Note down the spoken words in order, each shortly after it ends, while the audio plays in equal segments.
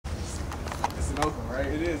right?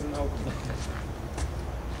 It is in Oakland.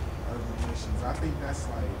 Urban missions. I think that's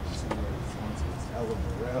like towards Ella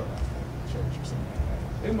Morel, I think, church or something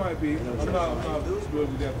like that. It might be. I'm not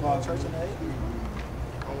really that positive. Church in the 80s?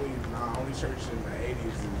 Only church in the 80s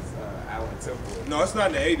is Allen Temple. No, it's not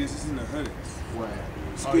in the 80s. It's in the 100s.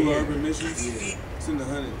 What? School of Urban Missions. Yeah. It's in the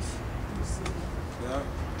 100s. Yeah.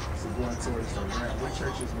 So going towards the ramp. What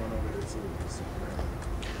church is going over there too?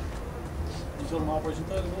 You told them Operation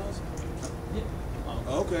Thug was? Yeah.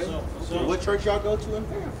 Okay. So what church y'all go to in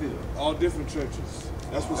Fairfield? All different churches.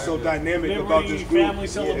 That's what's so dynamic about this group. Family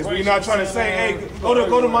celebration. We're not trying to say, hey,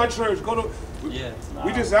 go to my church. Go to. Yeah.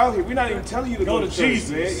 We just out here. We're not even telling you to go to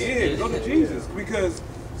Jesus, man. Yeah, go to Jesus, because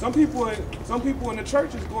some people in the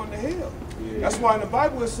church is going to hell. Yeah. That's why in the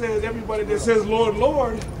Bible it says everybody that says Lord,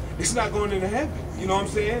 Lord, it's not going into heaven. You know what I'm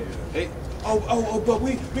saying? They, but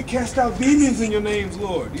we cast out demons in your names,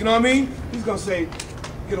 Lord. You know what I mean? He's gonna say,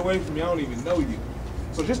 get away from me. I don't even know you.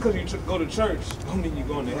 So just because you go to church, don't mean you're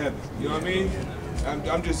going to heaven. You know what I mean?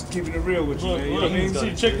 I'm just keeping it real with you, man. You know what I mean?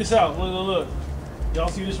 See, check this out. Look. Y'all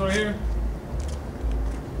see this right here?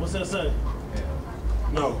 What's that say?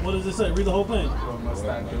 No. What does it say? Read the whole thing. What must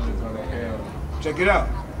I do to go to hell? Check it out.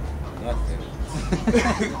 Nothing.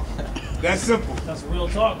 That's simple. That's real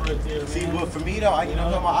talk right there, man. See, but for me though, I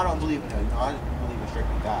don't believe in hell. I believe in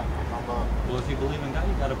strictly God. Well, if you believe in God,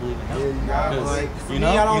 you gotta believe in hell. Yeah, like, for me,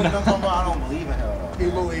 I don't believe in hell though. He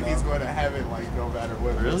believe he's going to heaven, like, no matter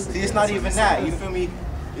what. Really? See, it's not even that. You feel me?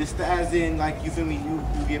 It's the, as in, like, you feel me? You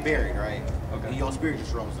get buried, right? Okay. And your spirit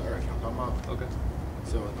just roams the earth. You know what I'm talking about? Okay.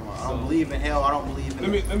 So I don't believe in hell. I don't believe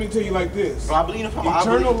in. Let me tell you like this. But I believe in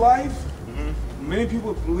eternal life. Many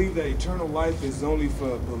people believe that eternal life is only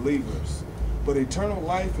for believers. But eternal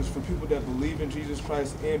life is for people that believe in Jesus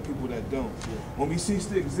Christ and people that don't. Yeah. When we cease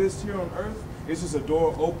to exist here on earth, it's just a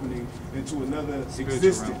door opening into another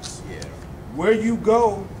existence. Yeah. Where you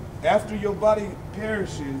go after your body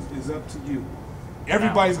perishes is up to you.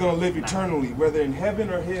 Everybody's going to live eternally. Whether in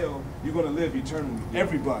heaven or hell, you're going to live eternally.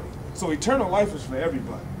 Everybody. So eternal life is for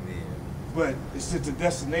everybody. Yeah. But it's just a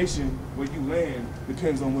destination where you land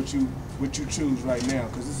depends on what you choose right now,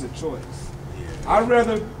 because it's a choice. Yeah. I'd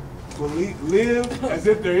rather live as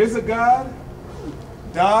if there is a God,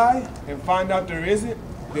 die and find out there isn't,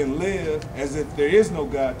 than live as if there is no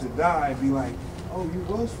God, to die and be like, oh, you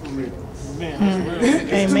was for real. Man,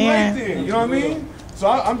 it's too late then, you know what I mean? So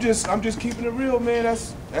I'm just keeping it real, man.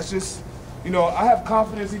 That's just, you know, I have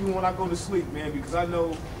confidence even when I go to sleep, man, because I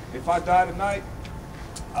know if I die tonight,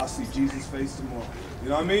 I'll see Jesus' face tomorrow. You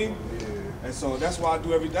know what I mean? Yeah. And so that's why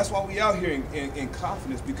that's why we out here in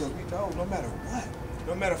confidence, because we know no matter what,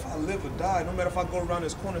 no matter if I live or die, no matter if I go around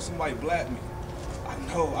this corner, somebody blab me. I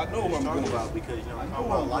know what I'm going about, because you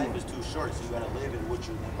know life is too short, so you gotta live in what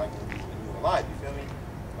you want, like when you're alive. You feel me?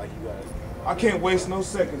 Like you gotta. I can't waste no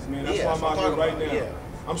seconds, man. That's why I'm out here right now. Yeah.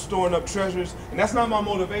 I'm storing up treasures, and that's not my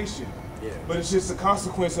motivation. Yeah. But it's just a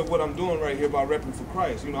consequence of what I'm doing right here by repping for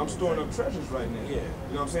Christ. You know, I'm storing up treasures right now. Yeah. You know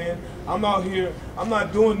what I'm saying? I'm out here. I'm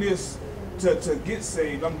not doing this to get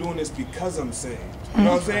saved. I'm doing this because I'm saved. You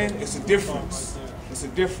know what I'm saying? It's a difference. It's a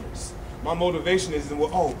difference. My motivation isn't,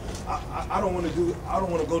 well, I don't want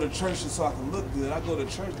to go to church so I can look good. I go to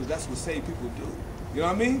church because that's what saved people do. You know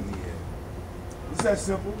what I mean? Yeah. It's that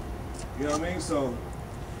simple. You know what I mean? So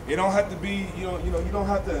it don't have to be, you don't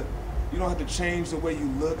have to change the way you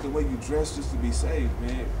look, the way you dress just to be saved,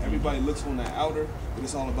 man. Everybody looks on the outer, but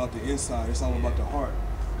it's all about the inside. It's all about the heart.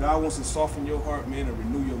 God wants to soften your heart, man, and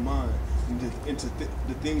renew your mind into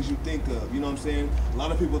the things you think of. You know what I'm saying? A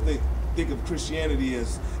lot of people think of Christianity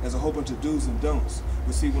as a whole bunch of do's and don'ts.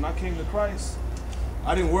 But see, when I came to Christ,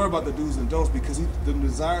 I didn't worry about the do's and don'ts, because the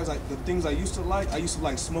desires, like the things I used to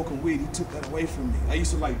like smoking weed. He took that away from me. I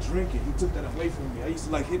used to like drinking. He took that away from me. I used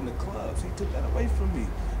to like hitting the clubs. He took that away from me.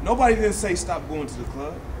 Nobody didn't say stop going to the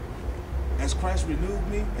club. As Christ renewed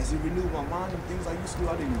me, as he renewed my mind, and things I used to do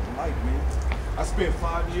I didn't even like, man. I spent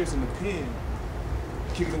 5 years in the pen,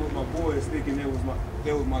 kicking it with my boys, thinking they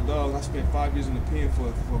was my dogs. I spent 5 years in the pen for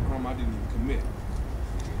a crime I didn't even commit.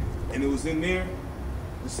 And it was in there,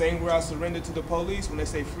 the same way I surrendered to the police when they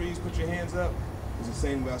say freeze, put your hands up, it's the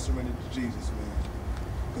same way I surrendered to Jesus, man.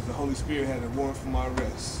 Because the Holy Spirit had a warrant for my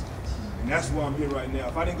arrest. And that's why I'm here right now.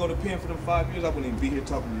 If I didn't go to pen for them 5 years, I wouldn't even be here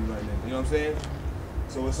talking to you right now. You know what I'm saying?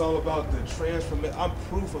 So it's all about the transformation. I'm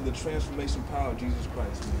proof of the transformation power of Jesus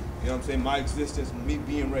Christ, man. You know what I'm saying? My existence, me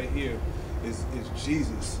being right here, is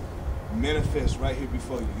Jesus manifest right here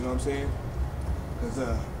before you. You know what I'm saying? Because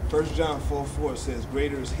 1 John 4:4 says,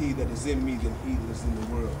 greater is he that is in me than he that is in the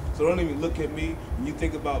world. So don't even look at me. When you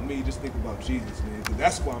think about me, just think about Jesus, man. Because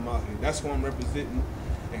that's why I'm out here. That's why I'm representing.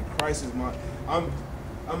 And Christ is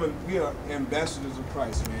we are ambassadors of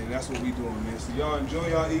Christ, man. That's what we doing, man. So y'all enjoy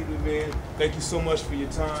y'all evening, man. Thank you so much for your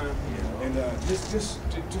time. And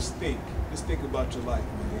just think. Just think about your life,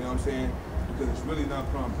 man. You know what I'm saying? Because it's really not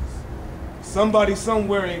promised. Somebody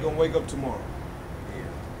somewhere ain't gonna wake up tomorrow.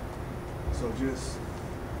 So just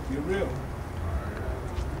get real.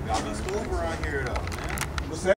 Y'all be school around here though, man. What's that?